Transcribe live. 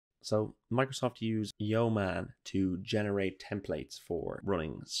So Microsoft use Yeoman to generate templates for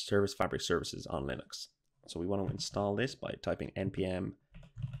running Service Fabric services on Linux. So we want to install this by typing npm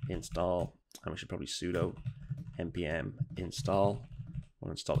install, and we should probably sudo npm install. I want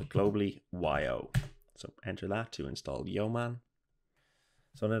to install it globally, yo. So enter that to install Yeoman.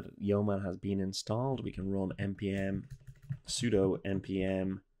 So now that Yeoman has been installed, we can run npm sudo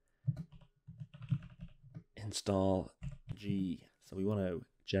npm install g. So we want to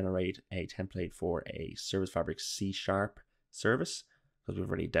generate a template for a Service Fabric C# service, because we've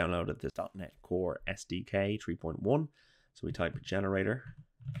already downloaded this .NET Core SDK 3.1. So we type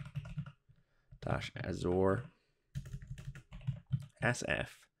generator-azure sf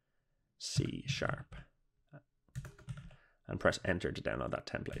C# and press enter to download that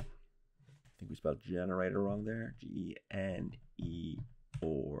template. I think we spelled generator wrong there. G-N-E-R-A-T-O-R.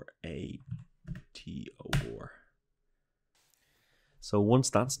 So once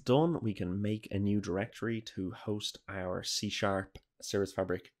that's done, we can make a new directory to host our C# Service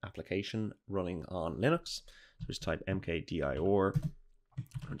Fabric application running on Linux. So just type mkdir, and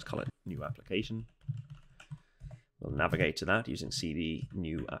just call it new application. We'll navigate to that using cd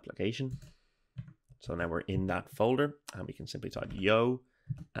new application. So now we're in that folder, and we can simply type yo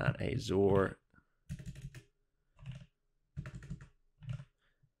and azure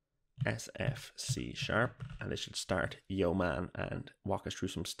sf C#, and this should start Yeoman and walk us through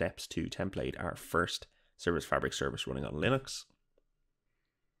some steps to template our first Service Fabric service running on Linux.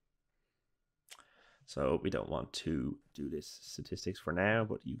 So we don't want to do this statistics for now,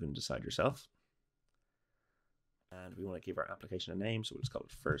 but you can decide yourself. And we want to give our application a name, so we'll just call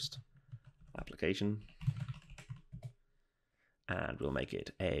it first application. And we'll make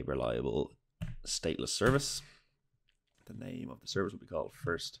it a reliable stateless service. The name of the service will be called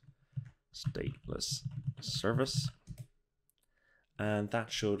first stateless service, and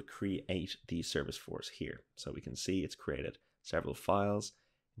that should create the service for us here. So we can see it's created several files,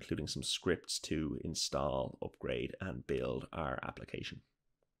 including some scripts to install, upgrade, and build our application.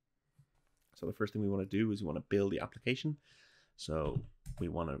 So the first thing we want to do is we want to build the application. So we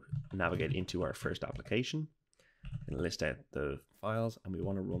want to navigate into our first application and list out the files, and we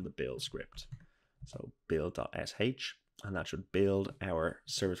want to run the build script. So build.sh, and that should build our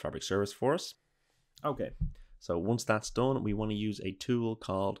Service Fabric service for us. Okay, so once that's done, we want to use a tool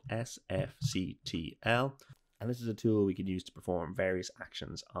called sfctl. And this is a tool we can use to perform various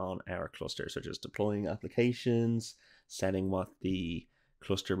actions on our cluster, such as deploying applications, setting what the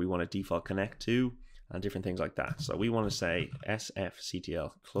cluster we want to default connect to, and different things like that. So we want to say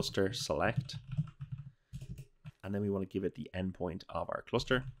sfctl cluster select, and then we want to give it the endpoint of our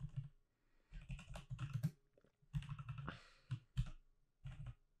cluster.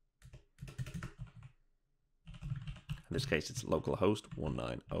 In this case, it's localhost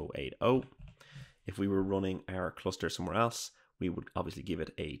 19080. If we were running our cluster somewhere else, we would obviously give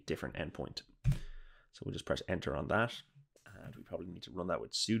it a different endpoint. So we'll just press enter on that. And we probably need to run that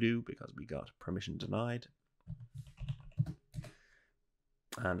with sudo because we got permission denied.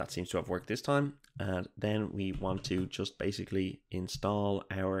 And that seems to have worked this time. And then we want to just basically install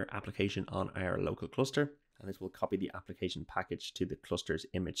our application on our local cluster. And this will copy the application package to the cluster's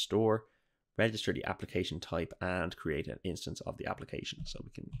image store, register the application type, and create an instance of the application. So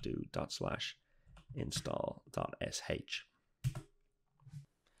we can do /install.sh.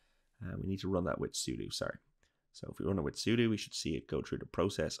 And we need to run that with sudo, sorry. So if we run it with sudo, we should see it go through the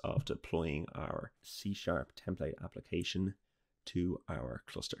process of deploying our C# template application to our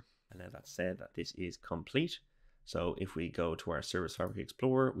cluster. And now that's said that this is complete. So if we go to our Service Fabric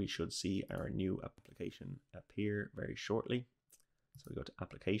Explorer, we should see our new application appear very shortly. So we go to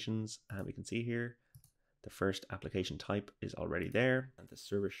applications, and we can see here the first application type is already there, and the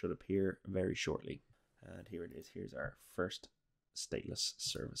service should appear very shortly. And here it is. Here's our first stateless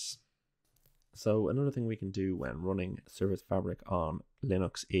service. So another thing we can do when running Service Fabric on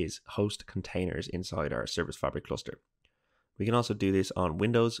Linux is host containers inside our Service Fabric cluster. We can also do this on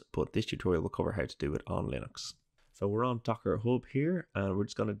Windows, but this tutorial will cover how to do it on Linux. So we're on Docker Hub here, and we're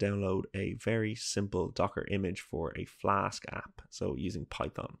just going to download a very simple Docker image for a Flask app, so using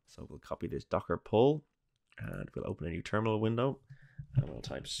Python. So we'll copy this Docker pull, and we'll open a new terminal window, and we'll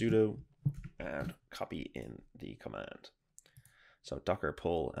type sudo and copy in the command. So Docker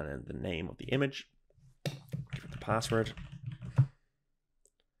pull, and then the name of the image, give it the password,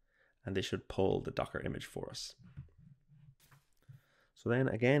 and this should pull the Docker image for us. So then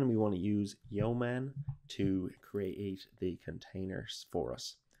again, we want to use Yeoman to create the containers for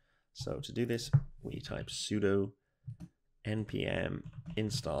us. So to do this, we type sudo npm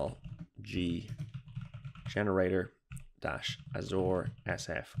install g generator generator-azure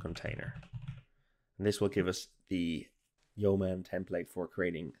SF container. And this will give us the Yeoman template for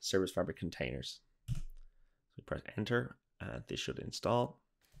creating Service Fabric containers. So press enter and this should install.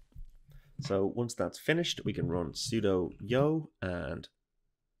 So once that's finished, we can run sudo yo and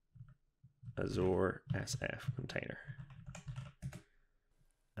azure SF container.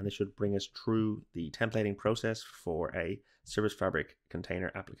 And this should bring us through the templating process for a Service Fabric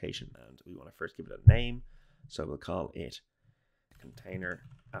container application. And we want to first give it a name. So we'll call it container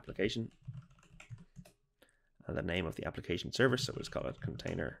application. And the name of the application service, so we'll just call it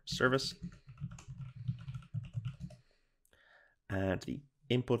container service. And the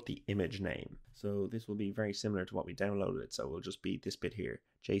input the image name. So this will be very similar to what we downloaded. So we'll just be this bit here,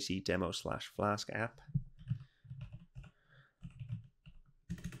 jcdemo/flask app.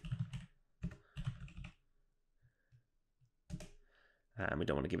 And we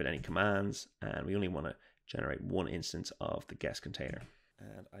don't want to give it any commands, and we only want to generate one instance of the guest container.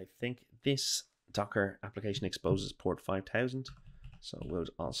 And I think this Docker application exposes port 5000, so we'll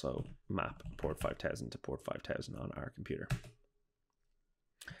also map port 5000 to port 5000 on our computer.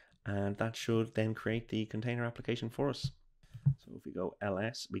 And that should then create the container application for us. So if we go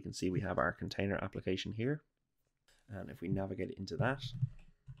ls, we can see we have our container application here. And if we navigate into that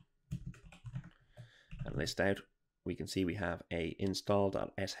and list out, we can see we have a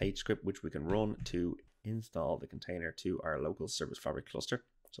install.sh script which we can run to install the container to our local Service Fabric cluster.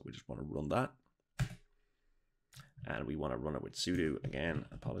 So we just want to run that. And we want to run it with sudo again,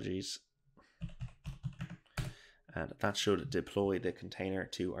 apologies. And that should deploy the container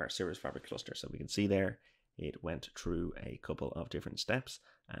to our Service Fabric cluster. So we can see there, it went through a couple of different steps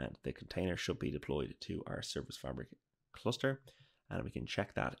and the container should be deployed to our Service Fabric cluster. And we can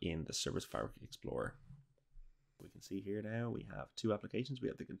check that in the Service Fabric Explorer. We can see here now we have two applications. We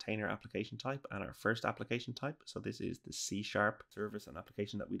have the container application type and our first application type. So this is the C# service and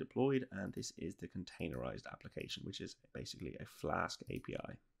application that we deployed, and this is the containerized application, which is basically a Flask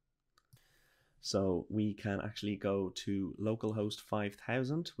API. So we can actually go to localhost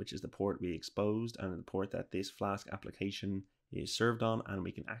 5000, which is the port we exposed and the port that this Flask application is served on, and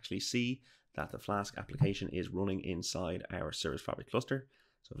we can actually see that the Flask application is running inside our Service Fabric cluster.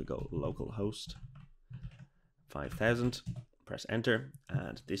 So if we go localhost 5000, press enter,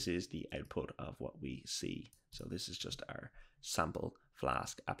 and this is the output of what we see. So this is just our sample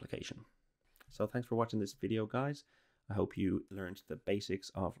Flask application. So thanks for watching this video, guys. I hope you learned the basics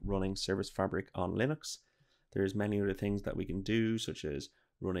of running Service Fabric on Linux. There's many other things that we can do, such as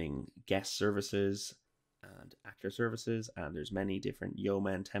running guest services and actor services, and there's many different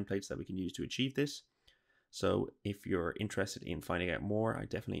Yeoman templates that we can use to achieve this. So if you're interested in finding out more, I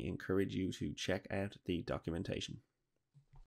definitely encourage you to check out the documentation.